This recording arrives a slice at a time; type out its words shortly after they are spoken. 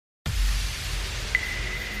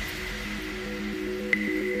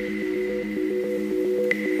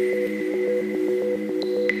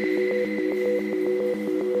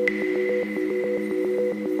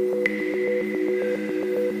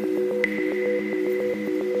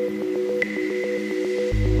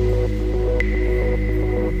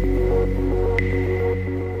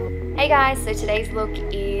guys, so today's look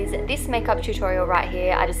is this makeup tutorial right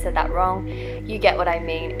here. I just said that wrong. You get what I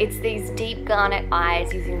mean. It's these deep garnet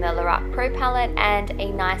eyes using the Lorac Pro Palette and a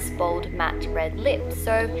nice bold matte red lip.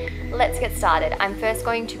 So let's get started. I'm first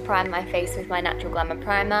going to prime my face with my Natural Glamour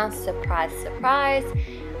primer. Surprise, surprise.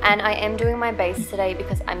 And I am doing my base today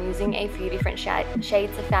because I'm using a few different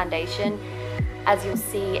shades of foundation. As you'll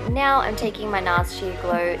see now, I'm taking my Nars Sheer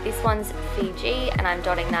Glow. This one's Fiji, and I'm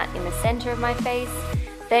dotting that in the center of my face.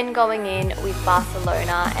 Then going in with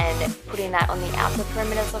Barcelona and putting that on the outer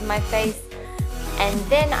perimeters of my face. And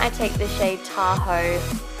then I take the shade Tahoe,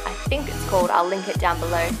 I think it's called, I'll link it down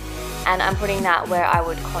below. And I'm putting that where I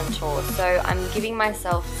would contour. So I'm giving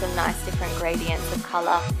myself some nice different gradients of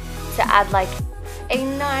color to add like a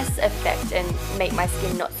nice effect and make my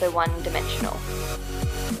skin not so one-dimensional.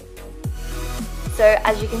 So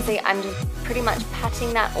as you can see, I'm just pretty much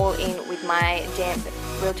patting that all in with my damp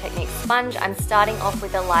Real Technique sponge. I'm starting off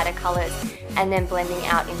with the lighter colors and then blending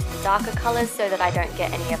out into the darker colors so that I don't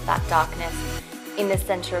get any of that darkness in the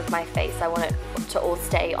center of my face. I want it to all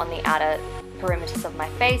stay on the outer perimeters of my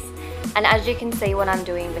face. And as you can see, when I'm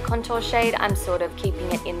doing the contour shade, I'm sort of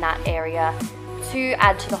keeping it in that area to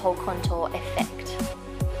add to the whole contour effect.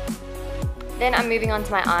 Then I'm moving on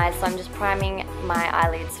to my eyes, so I'm just priming my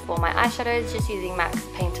eyelids for my eyeshadows, just using MAC's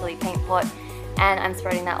Painterly Paint Pot, and I'm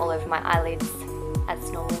spreading that all over my eyelids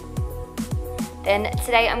as normal. Then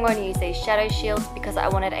today I'm going to use these shadow shields because I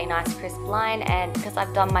wanted a nice crisp line, and because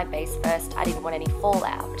I've done my base first, I didn't want any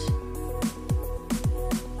fallout.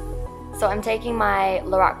 So I'm taking my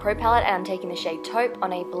Lorac Pro Palette and I'm taking the shade Taupe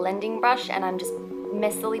on a blending brush, and I'm just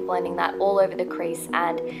messily blending that all over the crease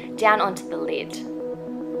and down onto the lid.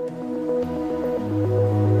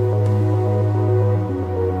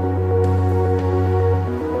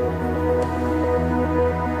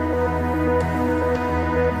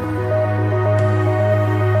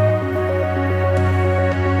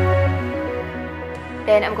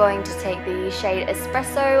 Then I'm going to take the shade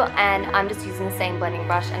Espresso, and I'm just using the same blending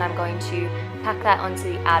brush, and I'm going to pack that onto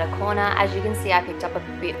the outer corner. As you can see, I picked up a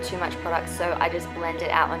bit too much product, so I just blend it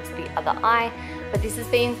out onto the other eye. But this is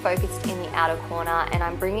being focused in the outer corner, and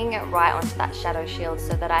I'm bringing it right onto that shadow shield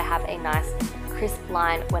so that I have a nice crisp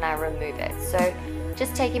line when I remove it. So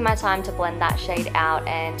just taking my time to blend that shade out,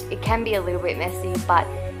 and it can be a little bit messy, but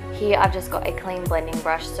here I've just got a clean blending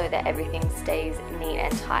brush so that everything stays neat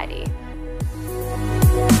and tidy.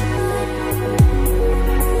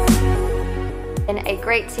 And a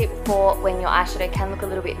great tip for when your eyeshadow can look a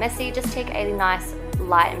little bit messy, just take a nice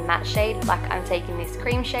light and matte shade, like I'm taking this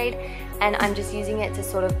cream shade, and I'm just using it to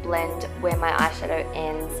sort of blend where my eyeshadow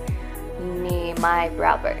ends near my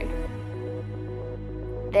brow bone.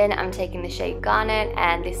 Then I'm taking the shade Garnet,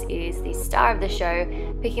 and this is the star of the show,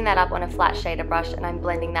 picking that up on a flat shader brush, and I'm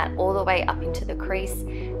blending that all the way up into the crease,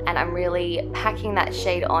 and I'm really packing that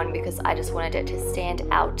shade on because I just wanted it to stand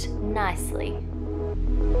out nicely.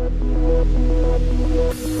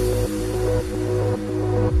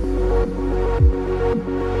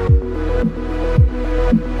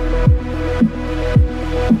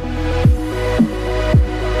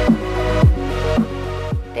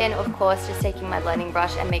 Then of course just taking my blending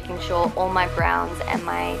brush and making sure all my browns and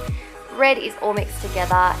my red is all mixed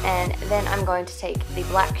together, and then I'm going to take the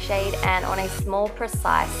black shade, and on a small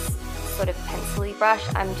precise sort of pencil-y brush,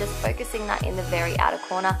 I'm just focusing that in the very outer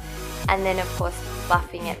corner, and then of course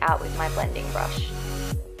buffing it out with my blending brush.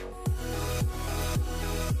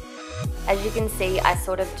 As you can see, I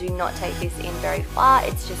sort of do not take this in very far.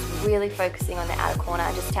 It's just really focusing on the outer corner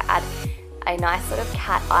just to add a nice sort of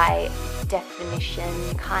cat eye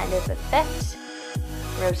definition kind of effect.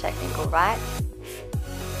 Real technical, right?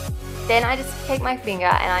 Then I just take my finger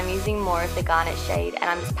and I'm using more of the Garnet shade, and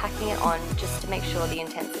I'm just packing it on just to make sure the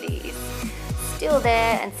intensity is still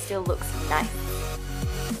there and still looks nice.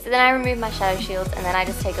 So then I remove my shadow shields, and then I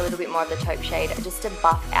just take a little bit more of the Taupe shade just to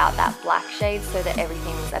buff out that black shade so that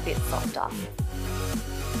everything's a bit softer.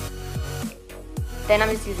 Then I'm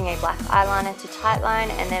just using a black eyeliner to tightline,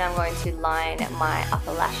 and then I'm going to line my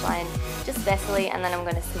upper lash line just messily, and then I'm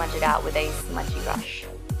going to smudge it out with a smudgy brush.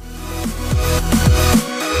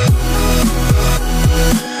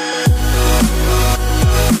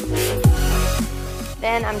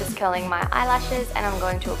 Then I'm just curling my eyelashes, and I'm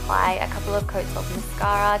going to apply a couple of coats of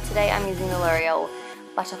mascara. Today I'm using the L'Oreal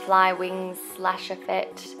Butterfly Wings Lash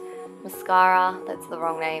Effect Mascara, that's the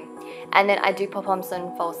wrong name. And then I do pop on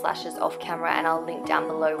some false lashes off camera, and I'll link down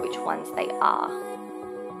below which ones they are.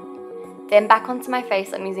 Then back onto my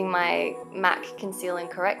face, I'm using my MAC Conceal and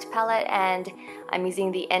Correct palette, and I'm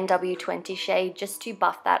using the NW20 shade just to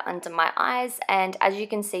buff that under my eyes. And as you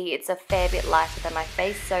can see, it's a fair bit lighter than my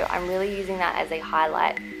face, so I'm really using that as a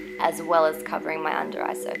highlight as well as covering my under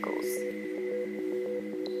eye circles.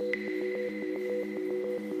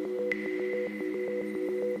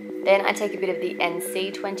 Then I take a bit of the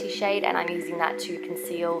NC20 shade and I'm using that to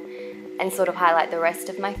conceal and sort of highlight the rest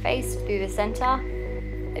of my face through the center,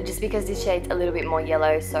 just because this shade's a little bit more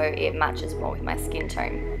yellow, so it matches more with my skin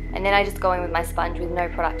tone. And then I just go in with my sponge with no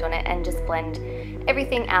product on it and just blend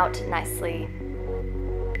everything out nicely.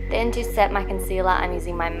 Then to set my concealer, I'm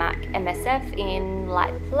using my MAC MSF in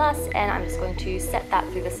Light Plus, and I'm just going to set that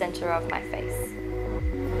through the center of my face.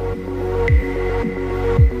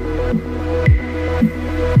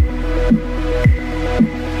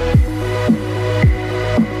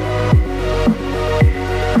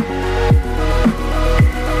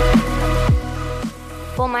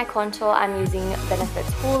 For my contour, I'm using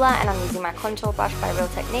Benefit's Hoola, and I'm using my contour brush by Real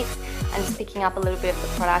Techniques. I'm just picking up a little bit of the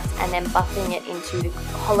product and then buffing it into the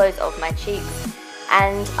hollows of my cheeks.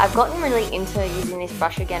 And I've gotten really into using this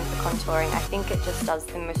brush again for contouring. I think it just does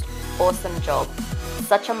the most awesome job.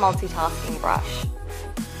 Such a multitasking brush.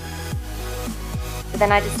 So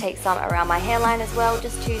then I just take some around my hairline as well,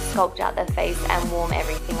 just to sculpt out the face and warm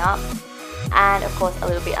everything up. And of course a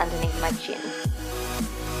little bit underneath my chin.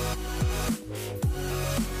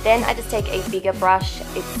 Then I just take a bigger brush.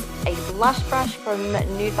 It's a blush brush from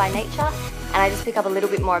Nude by Nature, and I just pick up a little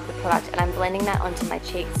bit more of the product and I'm blending that onto my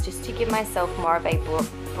cheeks just to give myself more of a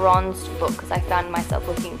bronzed look, because I found myself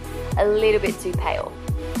looking a little bit too pale.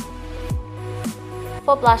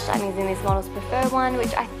 For blush, I'm using this Models Prefer one,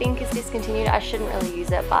 which I think is discontinued. I shouldn't really use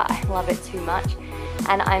it, but I love it too much.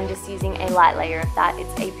 And I'm just using a light layer of that.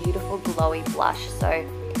 It's a beautiful glowy blush, so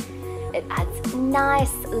it adds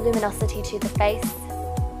nice luminosity to the face.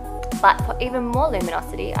 But for even more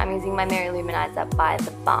luminosity, I'm using my Mary Loumanizer by the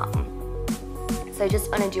Balm. So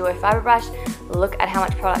just on a duo fiber brush, look at how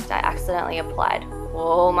much product I accidentally applied.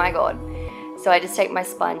 Oh my god. So I just take my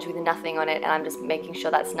sponge with nothing on it and I'm just making sure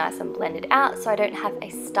that's nice and blended out so I don't have a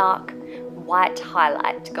stark white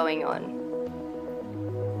highlight going on.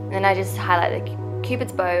 And then I just highlight the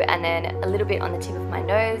Cupid's bow and then a little bit on the tip of my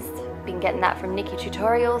nose. Been getting that from Nikki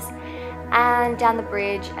Tutorials. And down the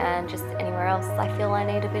bridge and just anywhere else I feel I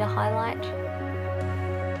need a bit of highlight.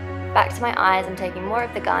 Back to my eyes, I'm taking more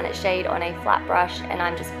of the Garnet shade on a flat brush and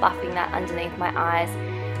I'm just buffing that underneath my eyes.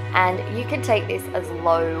 And you can take this as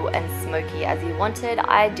low and smoky as you wanted.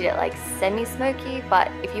 I did it like semi-smoky, but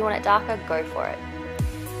if you want it darker, go for it.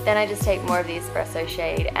 Then I just take more of the Espresso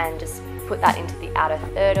shade and just put that into the outer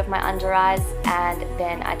third of my under eyes, and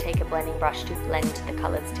then I take a blending brush to blend the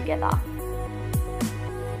colours together.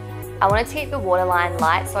 I wanted to keep the waterline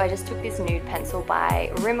light, so I just took this nude pencil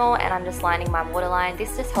by Rimmel and I'm just lining my waterline.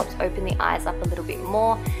 This just helps open the eyes up a little bit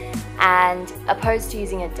more, and opposed to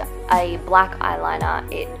using a black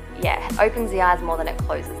eyeliner, it opens the eyes more than it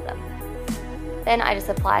closes them. Then I just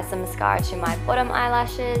apply some mascara to my bottom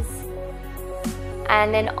eyelashes,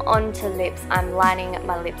 and then onto lips, I'm lining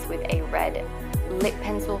my lips with a red lip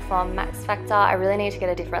pencil from Max Factor. I really need to get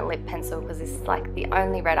a different lip pencil because this is like the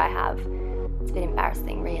only red I have. It's a bit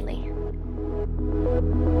embarrassing, really.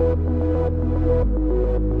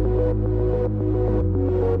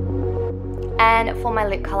 And for my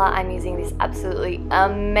lip colour, I'm using this absolutely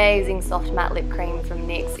amazing soft matte lip cream from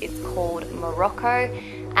NYX. It's called Morocco,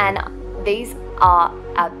 and these are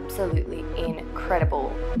absolutely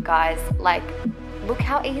incredible, guys. Like, look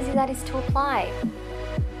how easy that is to apply.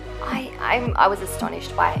 I was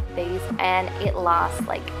astonished by these, and it lasts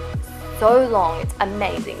like so long. It's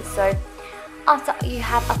amazing. So after you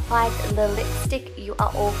have applied the lipstick, you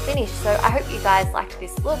are all finished. So I hope you guys liked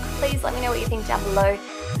this look. Please let me know what you think down below.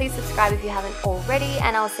 Please subscribe if you haven't already,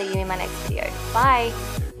 and I'll see you in my next video. Bye!